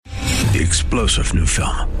The explosive new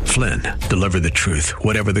film, Flynn, deliver the truth,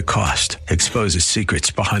 whatever the cost, exposes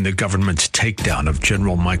secrets behind the government's takedown of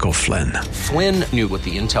General Michael Flynn. Flynn knew what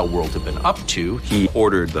the intel world had been up to. He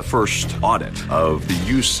ordered the first audit of the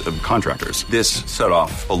use of contractors. This set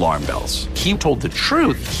off alarm bells. He told the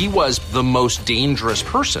truth. He was the most dangerous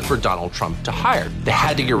person for Donald Trump to hire. They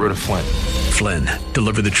had to get rid of Flynn. Flynn,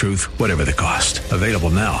 deliver the truth, whatever the cost. Available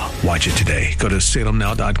now. Watch it today. Go to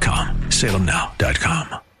salemnow.com.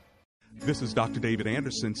 salemnow.com. This is Dr. David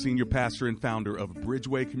Anderson, senior pastor and founder of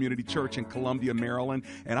Bridgeway Community Church in Columbia, Maryland,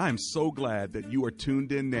 and I am so glad that you are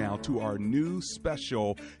tuned in now to our new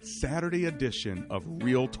special Saturday edition of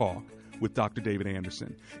Real Talk with Dr. David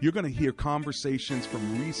Anderson. You're going to hear conversations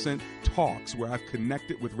from recent talks where I've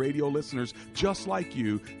connected with radio listeners just like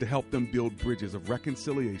you to help them build bridges of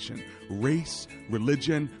reconciliation, race,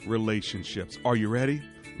 religion, relationships. Are you ready?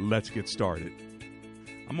 Let's get started.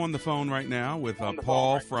 I'm on the phone right now with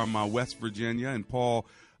Paul from West Virginia. And Paul,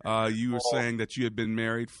 you were saying that you guys have been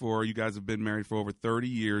married for over 30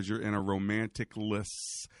 years. You're in a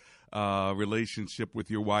romantic-less relationship with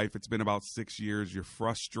your wife. It's been about 6 years. You're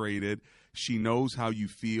frustrated. She knows how you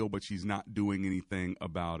feel, but she's not doing anything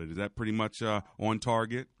about it. Is that pretty much on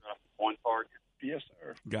target? On target. Yes,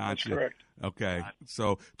 sir. Gotcha. That's correct. Okay.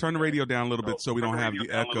 So turn the radio down a little bit so we don't have the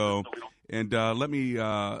echo. And let me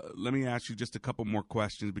ask you just a couple more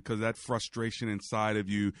questions, because that frustration inside of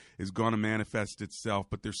you is going to manifest itself.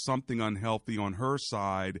 But there's something unhealthy on her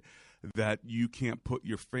side that you can't put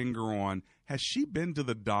your finger on. Has she been to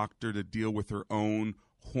the doctor to deal with her own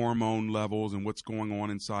hormone levels and what's going on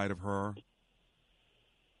inside of her?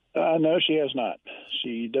 No, she has not.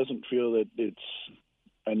 She doesn't feel that it's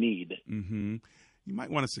a need. Mm-hmm. You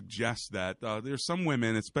might want to suggest that. There's some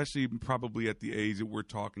women, especially probably at the age that we're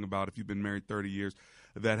talking about, if you've been married 30 years,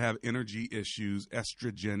 that have energy issues,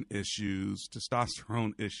 estrogen issues,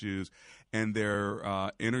 testosterone issues, and their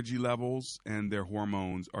energy levels and their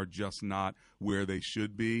hormones are just not where they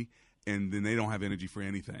should be, and then they don't have energy for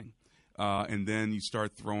anything. And then you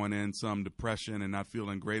start throwing in some depression and not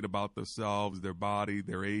feeling great about themselves, their body,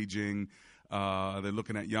 their aging. They're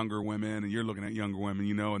looking at younger women, and you're looking at younger women,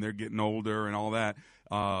 and they're getting older and all that.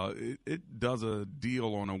 It does a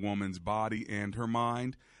deal on a woman's body and her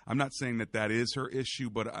mind. I'm not saying that is her issue,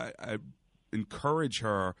 but I encourage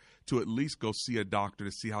her to at least go see a doctor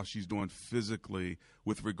to see how she's doing physically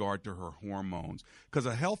with regard to her hormones. Because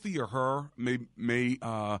a healthier her may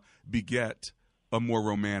beget a more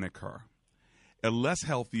romantic her. A less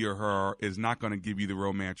healthier her is not going to give you the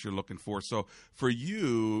romance you're looking for. So for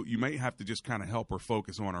you may have to just kind of help her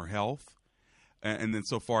focus on her health. And then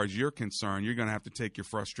so far as you're concerned, you're going to have to take your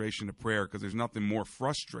frustration to prayer, because there's nothing more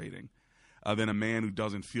frustrating than a man who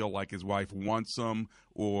doesn't feel like his wife wants him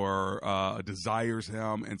or desires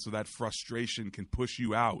him. And so that frustration can push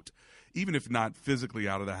you out, even if not physically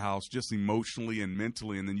out of the house, just emotionally and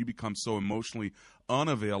mentally. And then you become so emotionally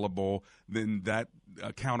unavailable, then that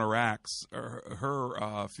counteracts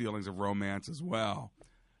her feelings of romance as well.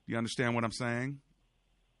 Do you understand what I'm saying?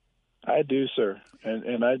 I do, sir.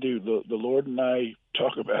 And I do. The Lord and I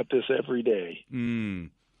talk about this every day.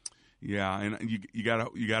 Yeah, and you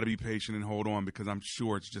gotta be patient and hold on, because I'm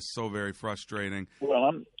sure it's just so very frustrating. Well,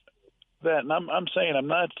 I'm saying I'm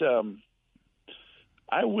not.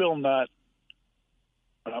 I will not.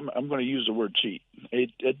 I'm going to use the word cheat.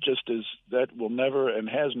 It just is, that will never and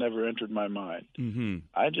has never entered my mind. Mm-hmm.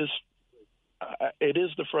 It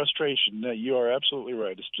is the frustration that you are absolutely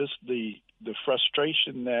right. It's just the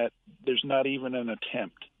frustration that there's not even an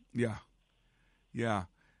attempt. Yeah.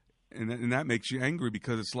 And that makes you angry,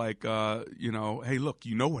 because it's like, hey, look,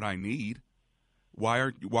 you know what I need. Why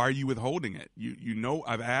are you withholding it? You know,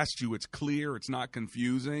 I've asked you. It's clear. It's not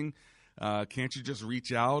confusing. Can't you just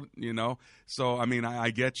reach out? So I mean,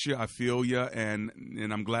 I get you. I feel you, and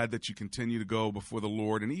I'm glad that you continue to go before the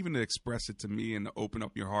Lord, and even to express it to me and to open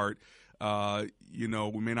up your heart.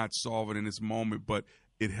 We may not solve it in this moment, but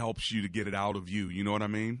it helps you to get it out of you. You know what I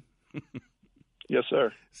mean? Yes,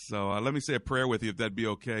 sir. So let me say a prayer with you, if that'd be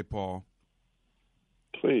okay, Paul.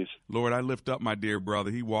 Please. Lord, I lift up my dear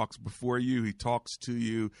brother. He walks before you. He talks to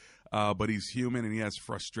you, but he's human, and he has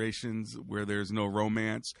frustrations where there's no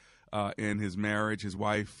romance in his marriage. His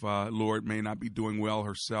wife, Lord, may not be doing well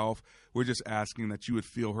herself. We're just asking that you would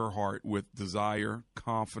fill her heart with desire,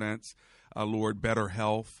 confidence, Lord, better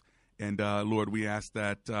health. And, Lord, we ask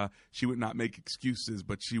that she would not make excuses,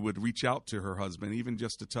 but she would reach out to her husband, even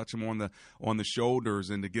just to touch him on the shoulders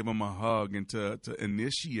and to give him a hug and to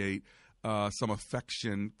initiate some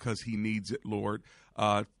affection because he needs it, Lord,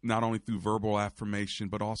 not only through verbal affirmation,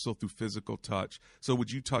 but also through physical touch. So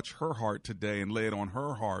would you touch her heart today and lay it on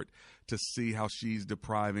her heart to see how she's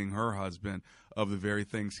depriving her husband of the very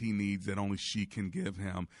things he needs that only she can give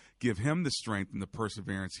him. Give him the strength and the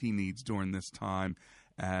perseverance he needs during this time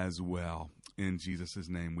as well. In Jesus'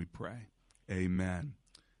 name we pray. Amen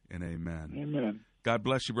and amen. Amen. God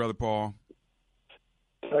bless you, Brother Paul.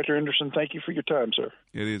 Dr. Anderson, thank you for your time, sir.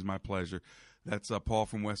 It is my pleasure. That's Paul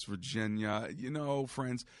from West Virginia. You know,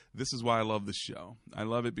 friends, this is why I love the show. I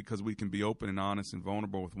love it because we can be open and honest and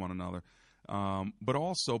vulnerable with one another, but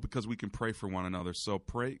also because we can pray for one another. So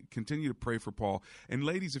continue to pray for Paul. And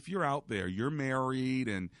ladies, if you're out there, you're married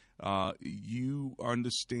and you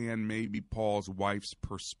understand maybe Paul's wife's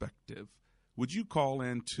perspective, would you call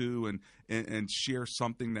in too and share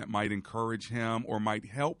something that might encourage him or might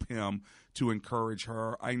help him to encourage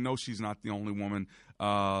her? I know she's not the only woman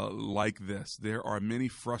like this. There are many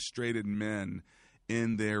frustrated men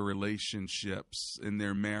in their relationships, in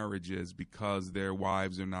their marriages, because their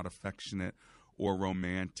wives are not affectionate or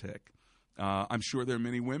romantic. I'm sure there are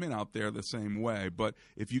many women out there the same way, but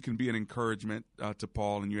if you can be an encouragement to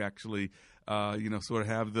Paul and you actually, sort of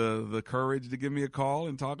have the courage to give me a call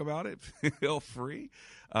and talk about it, feel free.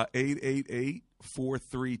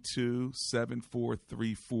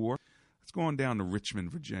 888-432-7434. Let's go on down to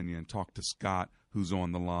Richmond, Virginia, and talk to Scott, who's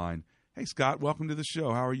on the line. Hey, Scott, welcome to the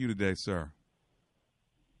show. How are you today, sir?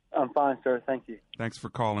 I'm fine, sir. Thank you. Thanks for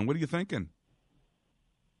calling. What are you thinking?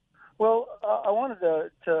 Well, I wanted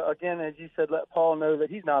to, again, as you said, let Paul know that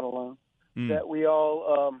he's not alone, that we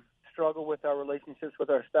all struggle with our relationships with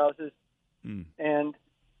our spouses. And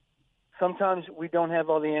sometimes we don't have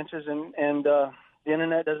all the answers, and the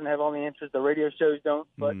Internet doesn't have all the answers. The radio shows don't,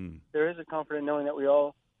 but there is a comfort in knowing that we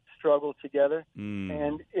all struggle together.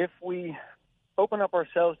 And if we open up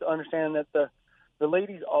ourselves to understand that the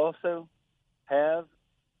ladies also have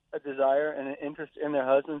a desire and an interest in their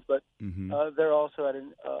husbands, but they're also at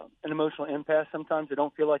an emotional impasse. Sometimes they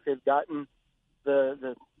don't feel like they've gotten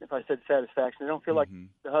the if I said satisfaction, they don't feel like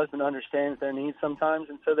the husband understands their needs sometimes,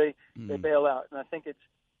 and so they bail out. And I think it's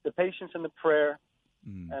the patience and the prayer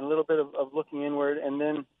and a little bit of looking inward, and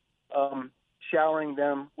then showering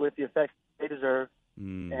them with the affection they deserve,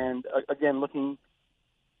 and again, looking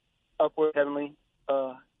upward, heavenly,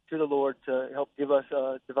 to the Lord to help give us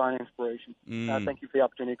divine inspiration. Thank you for the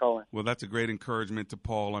opportunity to call in. Well, that's a great encouragement to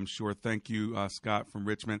Paul, I'm sure. Thank you, Scott from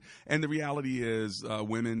Richmond. And the reality is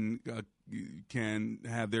women can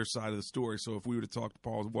have their side of the story. So if we were to talk to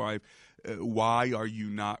Paul's wife, why are you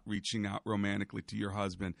not reaching out romantically to your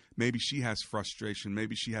husband? Maybe she has frustration.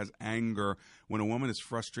 Maybe she has anger. When a woman is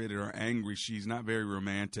frustrated or angry, she's not very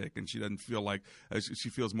romantic, and she doesn't feel like she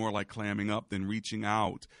feels more like clamming up than reaching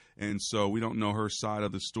out. And so we don't know her side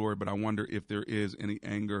of the story, but I wonder if there is any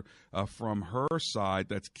anger from her side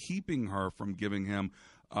that's keeping her from giving him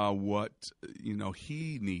what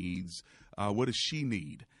he needs. What does she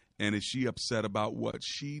need? And is she upset about what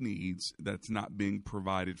she needs that's not being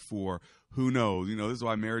provided for? Who knows? This is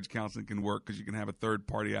why marriage counseling can work, because you can have a third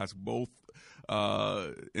party ask both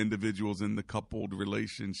individuals in the coupled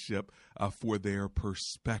relationship for their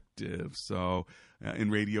perspective. So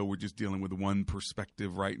in radio, we're just dealing with one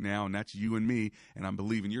perspective right now, and that's you and me, and I'm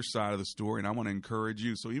believing your side of the story, and I want to encourage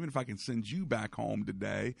you. So even if I can send you back home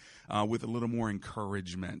today with a little more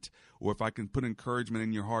encouragement, or if I can put encouragement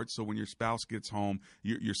in your heart so when your spouse gets home,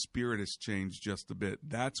 your spirit has changed just a bit,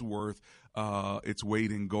 that's worth its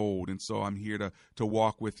weight in gold. And so I'm here to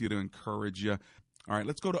walk with you, to encourage you. All right,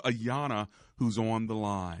 let's go to Ayana, who's on the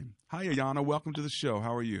line. Hi, Ayana. Welcome to the show.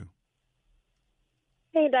 How are you?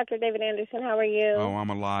 Hey, Dr. David Anderson. How are you? Oh,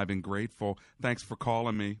 I'm alive and grateful. Thanks for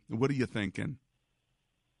calling me. What are you thinking?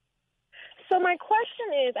 So my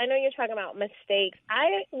question is, I know you're talking about mistakes.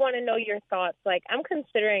 I want to know your thoughts. Like, I'm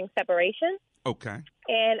considering separation. Okay.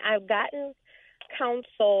 And I've gotten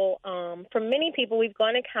counsel from many people. We've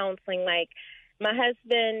gone to counseling. Like, my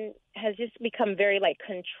husband has just become very,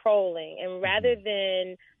 controlling. And rather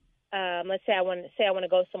than, let's say I want to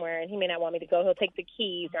go somewhere and he may not want me to go, he'll take the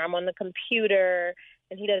keys, or I'm on the computer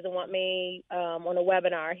and he doesn't want me on a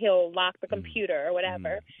webinar. He'll lock the computer or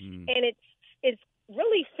whatever. And it's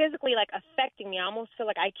really physically, affecting me. I almost feel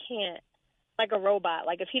like I can't, like a robot.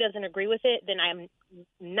 Like, if he doesn't agree with it, then I'm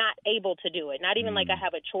not able to do it. Not even like I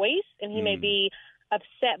have a choice, and he may be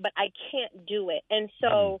upset, but I can't do it. And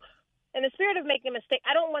so in the spirit of making a mistake,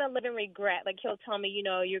 I don't want to live in regret. Like, he'll tell me,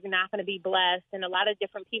 you're not going to be blessed. And a lot of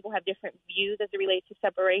different people have different views as it relates to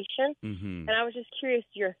separation. And I was just curious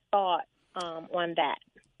your thoughts on that.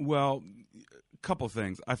 Well, a couple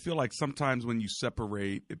things. I feel like sometimes when you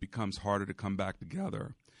separate, it becomes harder to come back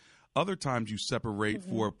together. Other times you separate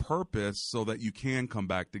for a purpose so that you can come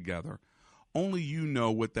back together. Only you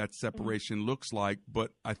know what that separation looks like,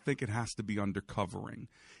 but I think it has to be under covering.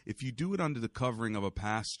 If you do it under the covering of a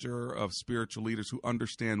pastor, of spiritual leaders who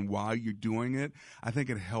understand why you're doing it, I think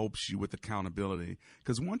it helps you with accountability.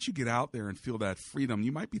 Because once you get out there and feel that freedom,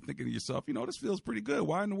 you might be thinking to yourself, this feels pretty good.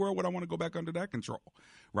 Why in the world would I want to go back under that control,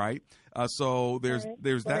 right? So there's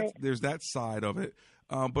that side of it.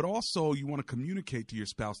 But also you want to communicate to your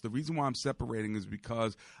spouse. The reason why I'm separating is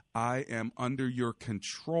because I am under your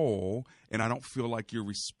control and I don't feel like you're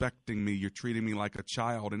respecting me. You're treating me like a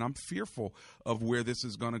child, and I'm fearful of where this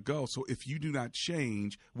is going to go. So if you do not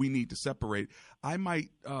change, we need to separate. I might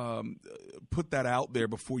put that out there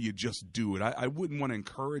before you just do it. I wouldn't want to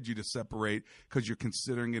encourage you to separate because you're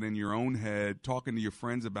considering it in your own head, talking to your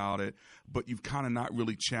friends about it, but you've kind of not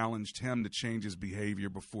really challenged him to change his behavior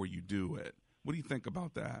before you do it. What do you think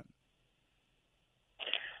about that?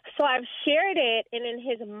 So I've shared it, and in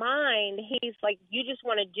his mind, he's like, you just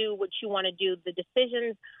want to do what you want to do. The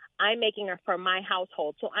decisions I'm making are for my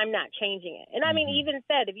household, so I'm not changing it. And I mean, even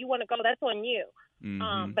said, if you want to go, that's on you.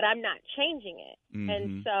 But I'm not changing it.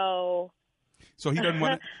 And so he doesn't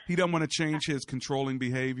want to change his controlling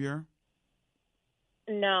behavior?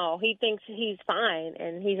 No, he thinks he's fine,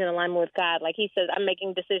 and he's in alignment with God. Like he says, I'm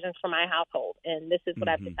making decisions for my household, and this is what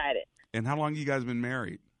I've decided. And how long have you guys been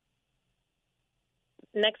married?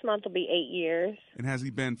 Next month will be 8 years. And has he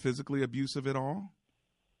been physically abusive at all?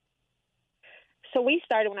 So we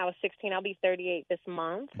started when I was 16. I'll be 38 this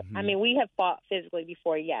month. I mean, we have fought physically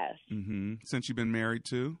before, yes. Since you've been married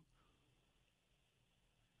too?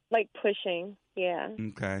 Like pushing, yeah.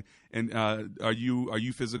 Okay. And are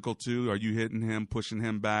you physical too? Are you hitting him, pushing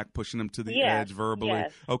him back, pushing him to the edge verbally?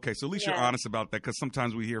 Yes. Okay, so at least you're honest about that, because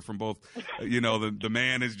sometimes we hear from both, the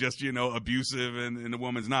man is just, abusive and the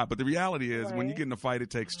woman's not. But the reality is when you get in a fight, it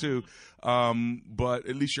takes two. But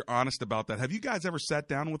at least you're honest about that. Have you guys ever sat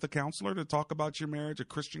down with a counselor to talk about your marriage, a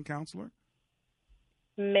Christian counselor?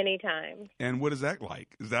 Many times. And what is that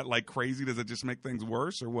like? Is that like crazy? Does it just make things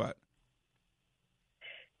worse or what?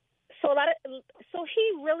 So he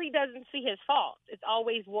really doesn't see his fault. It's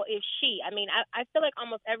always, well, if she. I mean, I feel like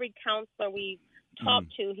almost every counselor we've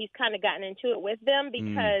talked to, he's kind of gotten into it with them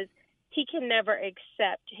because he can never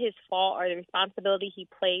accept his fault or the responsibility he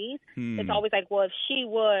plays. It's always like, well, if she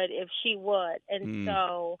would. And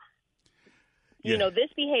so,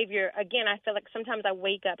 this behavior, again, I feel like sometimes I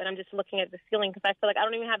wake up and I'm just looking at the ceiling because I feel like I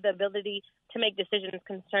don't even have the ability to make decisions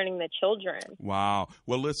concerning the children. Wow.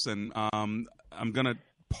 Well, listen, I'm going to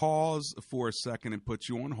pause for a second and put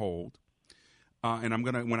you on hold. And I'm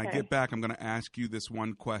going to, when I get back, I'm going to ask you this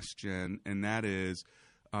one question, and that is,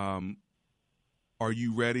 are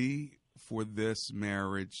you ready for this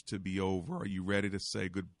marriage to be over? Are you ready to say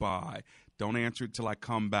goodbye? Don't answer it till I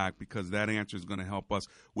come back, because that answer is going to help us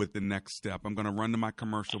with the next step. I'm going to run to my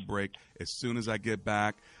commercial break. As soon as I get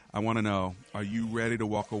back, I want to know, are you ready to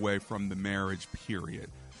walk away from the marriage, period?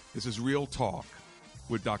 This is Real Talk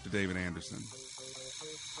with Dr. David Anderson.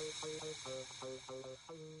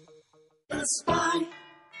 The Spy,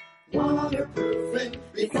 waterproofing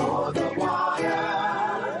before the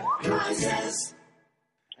water rises.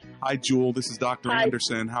 Hi, Jewel. This is Dr.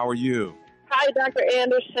 Anderson. How are you? Hi, Dr.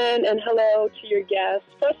 Anderson, and hello to your guests.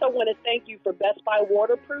 First, I want to thank you for Best Buy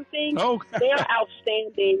Waterproofing. Oh. They are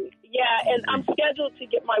outstanding. Yeah, and I'm scheduled to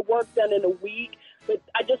get my work done in a week, but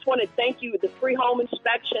I just want to thank you. The free home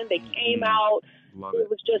inspection, they came out. Love it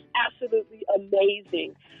was just absolutely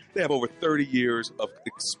amazing. They have over 30 years of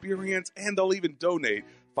experience, and they'll even donate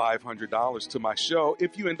 $500 to my show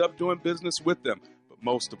if you end up doing business with them. But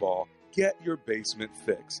most of all, get your basement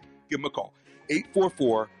fixed. Give them a call,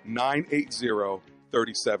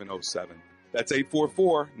 844-980-3707. That's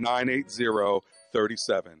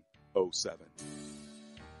 844-980-3707.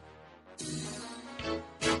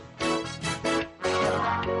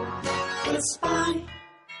 The Spy,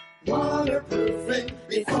 waterproofing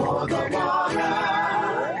before the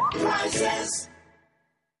water rises.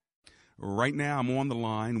 Right now, I'm on the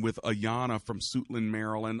line with Ayana from Suitland,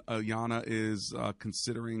 Maryland. Ayana is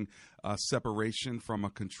considering separation from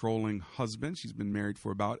a controlling husband. She's been married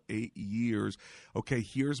for about 8 years. Okay,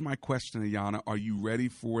 here's my question, Ayana. Are you ready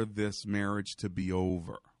for this marriage to be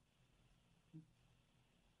over?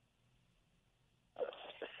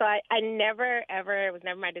 So I never, ever, it was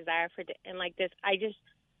never my desire for it to end like this. I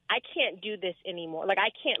can't do this anymore. Like, I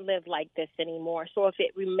can't live like this anymore. So if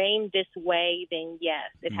it remained this way, then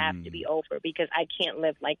yes, it has to be over, because I can't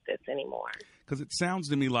live like this anymore. Because it sounds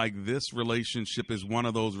to me like this relationship is one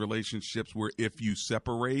of those relationships where if you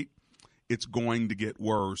separate, it's going to get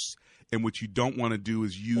worse. And what you don't want to do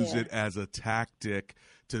is use it as a tactic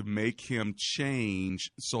to make him change,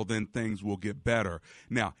 so then things will get better.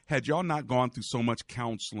 Now, had y'all not gone through so much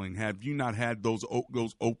counseling, have you not had those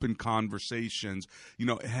open conversations,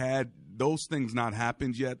 had those things not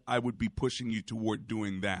happened yet, I would be pushing you toward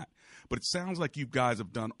doing that. But it sounds like you guys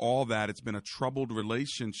have done all that. It's been a troubled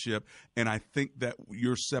relationship, and I think that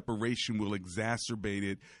your separation will exacerbate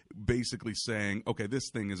it, basically saying, okay, this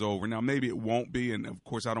thing is over. Now, maybe it won't be, and of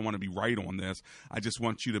course, I don't want to be right on this. I just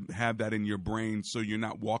want you to have that in your brain so you're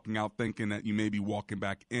not walking out thinking that you may be walking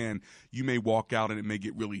back in. You may walk out and it may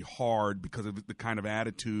get really hard because of the kind of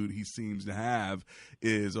attitude he seems to have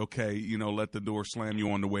is, okay, let the door slam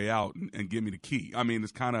you on the way out and give me the key. I mean,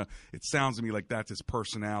 it sounds to me like that's his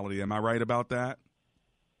personality. Am I right about that?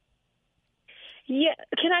 Yeah.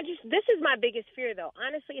 This is my biggest fear, though.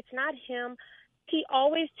 Honestly, it's not him. He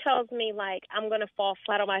always tells me, like, I'm going to fall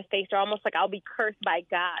flat on my face, or almost like I'll be cursed by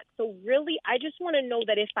God. So really, I just want to know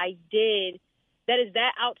that if I did, that is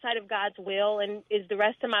that outside of God's will, and is the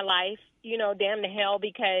rest of my life, damn to hell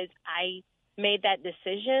because I made that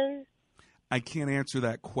decision? I can't answer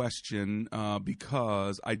that question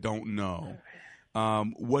because I don't know.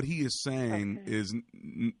 What he is saying is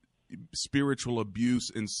spiritual abuse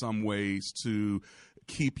in some ways to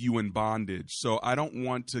keep you in bondage. So I don't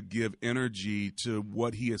want to give energy to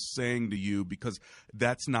what he is saying to you because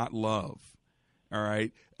that's not love. All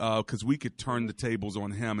right? Because we could turn the tables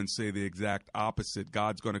on him and say the exact opposite.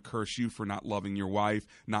 God's going to curse you for not loving your wife,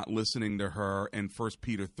 not listening to her. And 1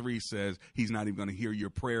 Peter 3 says he's not even going to hear your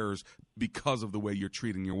prayers because of the way you're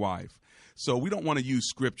treating your wife. So we don't want to use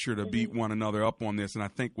scripture to beat one another up on this. And I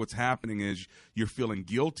think what's happening is you're feeling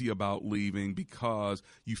guilty about leaving because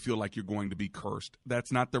you feel like you're going to be cursed.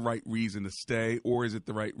 That's not the right reason to stay, or is it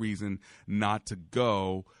the right reason not to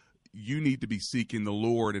go? You need to be seeking the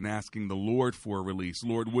Lord and asking the Lord for a release.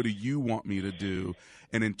 Lord, what do you want me to do?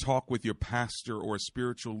 And then talk with your pastor or a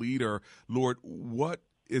spiritual leader. Lord, what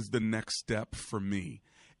is the next step for me?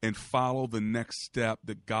 And follow the next step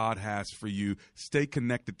that God has for you. Stay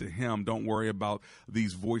connected to him. Don't worry about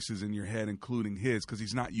these voices in your head, including his, because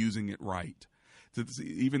he's not using it right.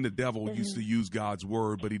 Even the devil used to use God's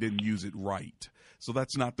word, but he didn't use it right. So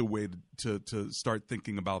that's not the way to start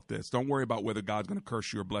thinking about this. Don't worry about whether God's going to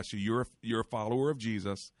curse you or bless you. You're a follower of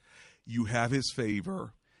Jesus. You have his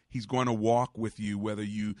favor. He's going to walk with you, whether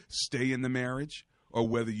you stay in the marriage or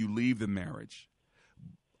whether you leave the marriage.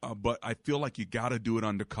 But I feel like you got to do it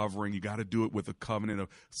under covering. You got to do it with a covenant of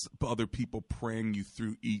other people praying you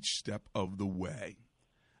through each step of the way.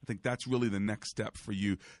 I think that's really the next step for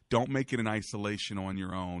you. Don't make it in isolation on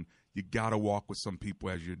your own. You got to walk with some people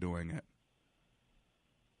as you're doing it.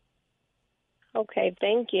 Okay,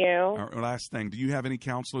 thank you. Our last thing, do you have any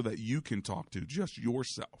counselor that you can talk to, just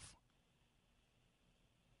yourself?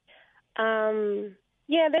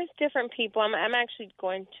 Yeah, there's different people. I'm actually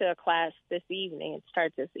going to a class this evening. It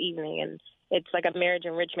starts this evening, and it's like a marriage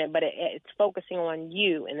enrichment, but it's focusing on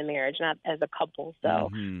you in the marriage, not as a couple. So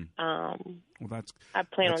well, I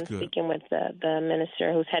plan on speaking with the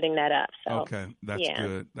minister who's heading that up. So, okay, that's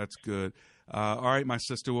good. That's good. All right, my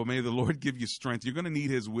sister. Well, may the Lord give you strength. You're going to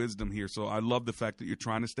need his wisdom here. So I love the fact that you're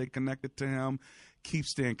trying to stay connected to him. Keep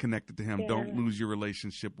staying connected to him. Yeah. Don't lose your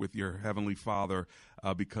relationship with your Heavenly Father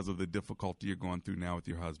because of the difficulty you're going through now with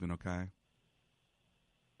your husband, okay?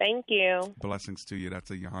 Thank you. Blessings to you.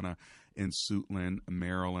 That's Ayana in Suitland,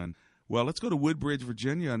 Maryland. Well, let's go to Woodbridge,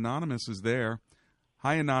 Virginia. Anonymous is there.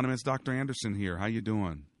 Hi, Anonymous. Dr. Anderson here. How you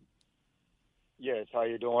doing? Yes, how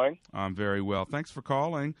you doing? I'm very well. Thanks for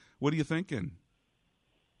calling. What are you thinking?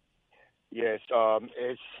 Yes,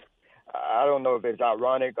 I don't know if it's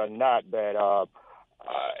ironic or not, but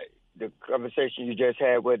the conversation you just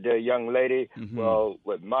had with the young lady, well,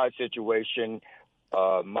 with my situation,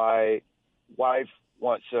 my wife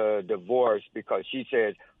wants a divorce because she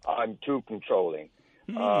says I'm too controlling.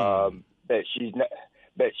 That she's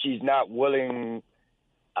not willing.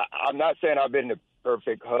 I'm not saying I've been the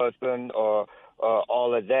perfect husband or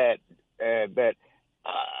all of that, but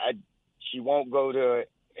she won't go to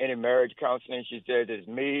any marriage counseling. She says it's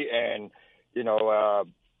me, and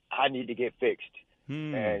I need to get fixed.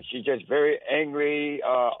 And she's just very angry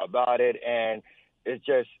about it, and it's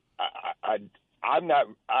just I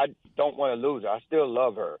don't want to lose her. I still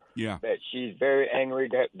love her. Yeah. But she's very angry,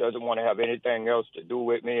 doesn't want to have anything else to do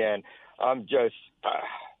with me, and I'm just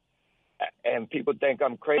and people think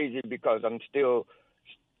I'm crazy because I'm still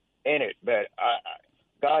in it, but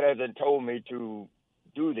God hasn't told me to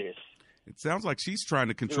do this. It sounds like she's trying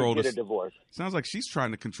to control a divorce. Sounds like she's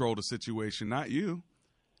trying to control the situation, not you.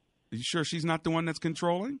 Are you sure she's not the one that's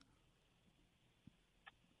controlling?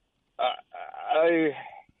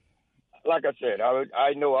 like I said,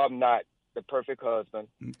 I know I'm not the perfect husband.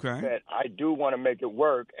 Okay. But I do want to make it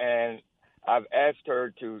work, and I've asked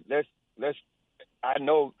her to let's. I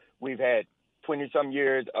know we've had 20-some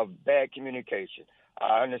years of bad communication.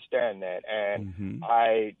 I understand that, and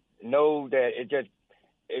I know that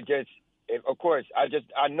of course, I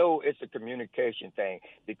know it's a communication thing,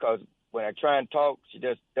 because when I try and talk, she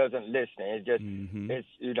just doesn't listen. It just,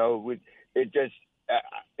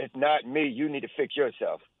 it's not me. You need to fix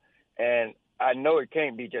yourself. And I know it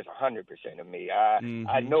can't be just 100% of me.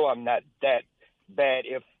 I know I'm not that bad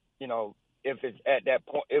if it's at that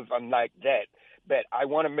point, if I'm like that. But I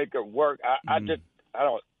want to make it work. I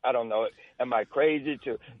don't know. Am I crazy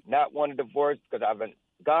to not want a divorce? Because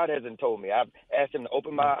God hasn't told me. I've asked him to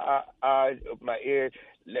open my eyes, open my ears,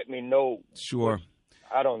 let me know. Sure.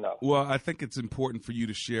 I don't know. Well, I think it's important for you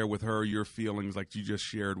to share with her your feelings like you just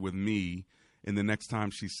shared with me. And the next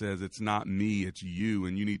time she says, it's not me, it's you,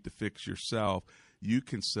 and you need to fix yourself, you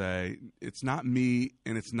can say, it's not me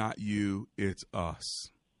and it's not you, it's us.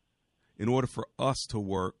 In order for us to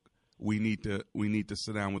work, we need to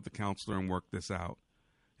sit down with the counselor and work this out.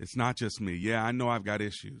 It's not just me. Yeah, I know I've got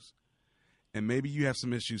issues. And maybe you have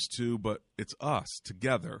some issues too, but it's us,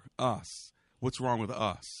 together, us. What's wrong with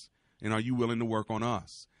us? And are you willing to work on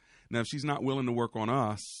us? Now, if she's not willing to work on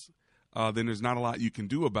us, then there's not a lot you can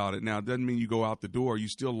do about it. Now, it doesn't mean you go out the door. You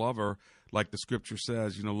still love her, like the scripture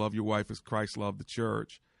says, love your wife as Christ loved the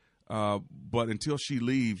church. But until she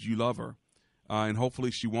leaves, you love her. And hopefully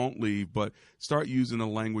she won't leave, but start using the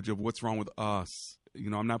language of what's wrong with us.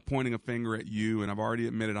 I'm not pointing a finger at you, and I've already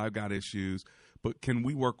admitted I've got issues, but can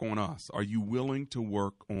we work on us? Are you willing to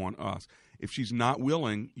work on us? If she's not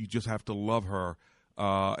willing, you just have to love her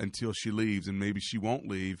until she leaves, and maybe she won't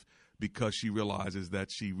leave because she realizes that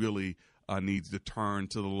she really needs to turn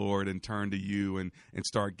to the Lord and turn to you and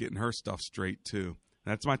start getting her stuff straight too.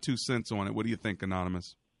 That's my 2 cents on it. What do you think,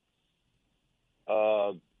 Anonymous?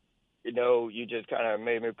 You just kind of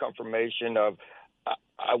made me a confirmation of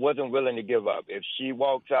I wasn't willing to give up. If she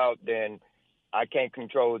walks out, then I can't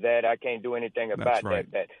control that. I can't do anything about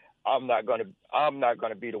that. I'm not gonna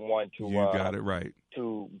be the one to. You got it right.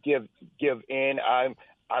 To give in.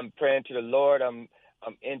 I'm praying to the Lord. I'm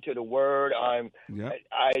into the Word. I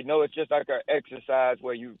know it's just like an exercise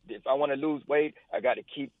where if I want to lose weight, I got to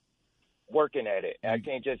keep working at it. I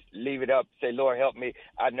can't just leave it up. Say, Lord, help me.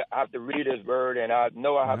 I have to read His Word, and I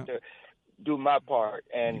know I have to do my part.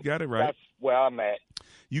 And you got it right. That's where I'm at.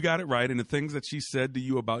 You got it right. And the things that she said to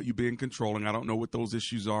you about you being controlling, I don't know what those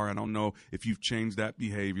issues are. I don't know if you've changed that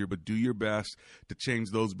behavior, but do your best to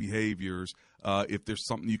change those behaviors if there's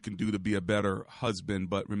something you can do to be a better husband.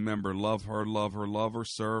 But remember, love her,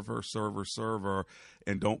 serve her,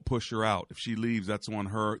 and don't push her out. If she leaves, that's on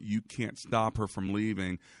her. You can't stop her from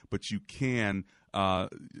leaving, but you can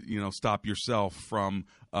stop yourself from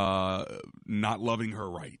not loving her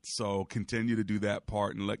right. So continue to do that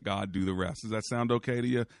part and let God do the rest. Does that sound okay to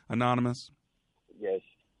you, Anonymous? Yes.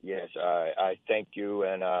 I thank you.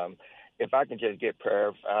 And if I can just get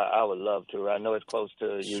prayer, I would love to. I know it's close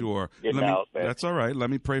to you. Sure. That's all right.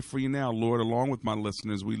 Let me pray for you now. Lord, along with my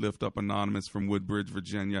listeners, we lift up Anonymous from Woodbridge,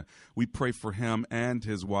 Virginia. We pray for him and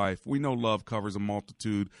his wife. We know love covers a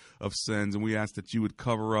multitude of sins, and we ask that you would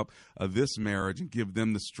cover up this marriage and give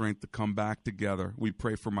them the strength to come back together. We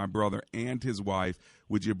pray for my brother and his wife.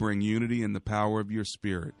 Would you bring unity in the power of your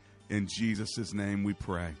Spirit? In Jesus' name we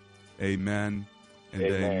pray. Amen and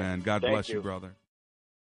amen. God bless you, brother.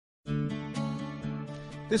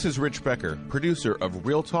 This is Rich Becker, producer of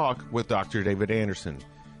Real Talk with Dr. David Anderson.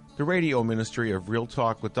 The radio ministry of Real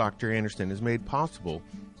Talk with Dr. Anderson is made possible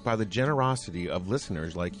by the generosity of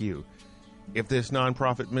listeners like you. If this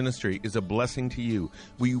nonprofit ministry is a blessing to you,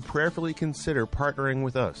 will you prayerfully consider partnering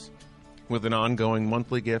with us? With an ongoing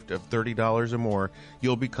monthly gift of $30 or more,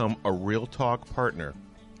 you'll become a Real Talk partner.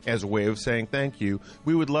 As a way of saying thank you,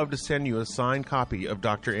 we would love to send you a signed copy of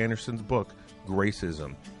Dr. Anderson's book,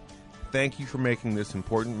 Gracism. Thank you for making this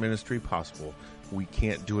important ministry possible. We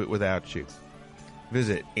can't do it without you.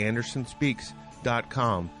 Visit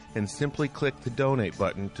AndersonSpeaks.com and simply click the donate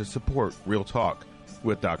button to support Real Talk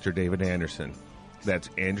with Dr. David Anderson. That's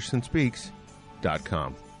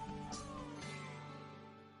AndersonSpeaks.com.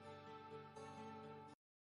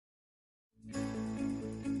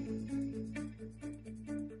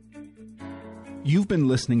 You've been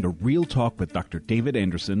listening to Real Talk with Dr. David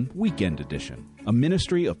Anderson, Weekend Edition, a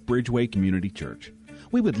ministry of Bridgeway Community Church.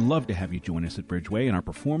 We would love to have you join us at Bridgeway in our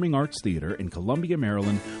Performing Arts Theater in Columbia,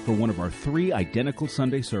 Maryland for one of our 3 identical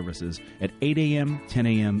Sunday services at 8 a.m., 10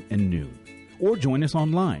 a.m., and noon. Or join us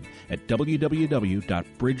online at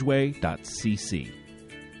www.bridgeway.cc.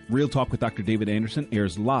 Real Talk with Dr. David Anderson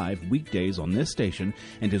airs live weekdays on this station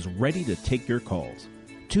and is ready to take your calls.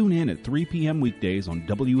 Tune in at 3 p.m. weekdays on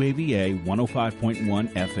WAVA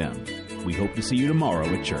 105.1 FM. We hope to see you tomorrow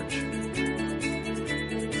at church.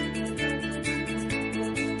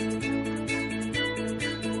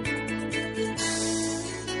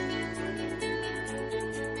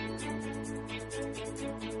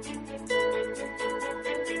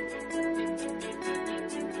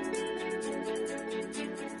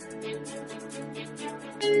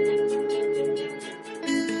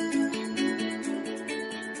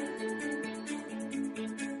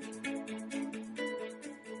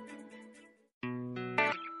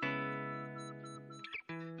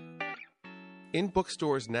 In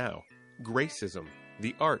bookstores now, Gracism,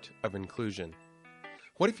 the Art of Inclusion.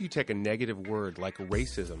 What if you take a negative word like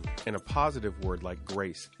racism and a positive word like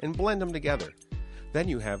grace and blend them together? Then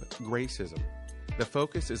you have Gracism. The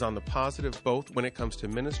focus is on the positive both when it comes to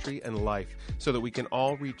ministry and life so that we can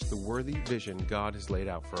all reach the worthy vision God has laid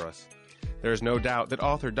out for us. There is no doubt that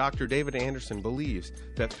author Dr. David Anderson believes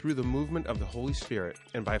that through the movement of the Holy Spirit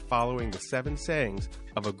and by following the 7 sayings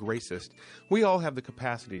of a gracist, we all have the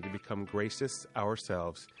capacity to become gracists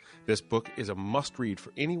ourselves. This book is a must-read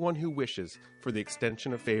for anyone who wishes for the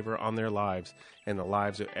extension of favor on their lives and the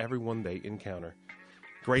lives of everyone they encounter.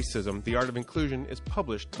 Gracism, the Art of Inclusion is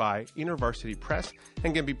published by InterVarsity Press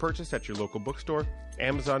and can be purchased at your local bookstore,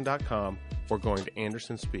 Amazon.com, or going to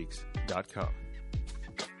AndersonSpeaks.com.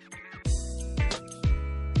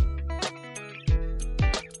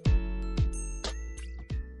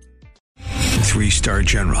 3-star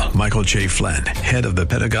General Michael J. Flynn, head of the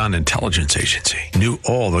Pentagon Intelligence Agency, knew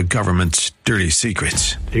all the government's dirty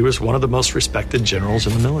secrets. He was one of the most respected generals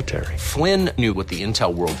in the military. Flynn knew what the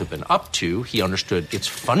intel world had been up to. He understood its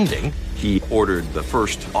funding. He ordered the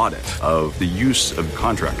first audit of the use of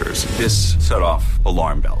contractors. This set off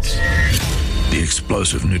alarm bells. The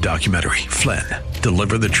explosive new documentary, Flynn,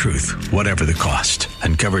 Deliver the Truth, Whatever the Cost,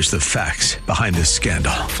 uncovers the facts behind this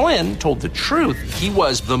scandal. Flynn told the truth. He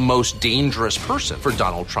was the most dangerous person for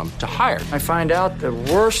Donald Trump to hire. I find out the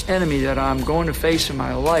worst enemy that I'm going to face in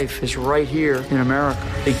my life is right here in America.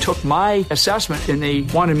 They took my assessment and they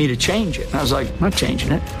wanted me to change it. And I was like, I'm not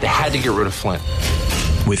changing it. They had to get rid of Flynn.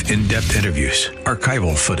 With in-depth interviews,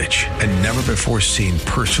 archival footage, and never-before-seen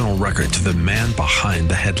personal records of the man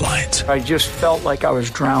behind the headlines. I just felt like I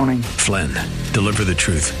was drowning. Flynn, Deliver the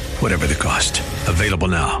Truth, Whatever the Cost. Available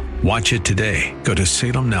now. Watch it today. Go to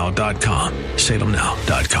salemnow.com.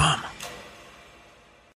 salemnow.com.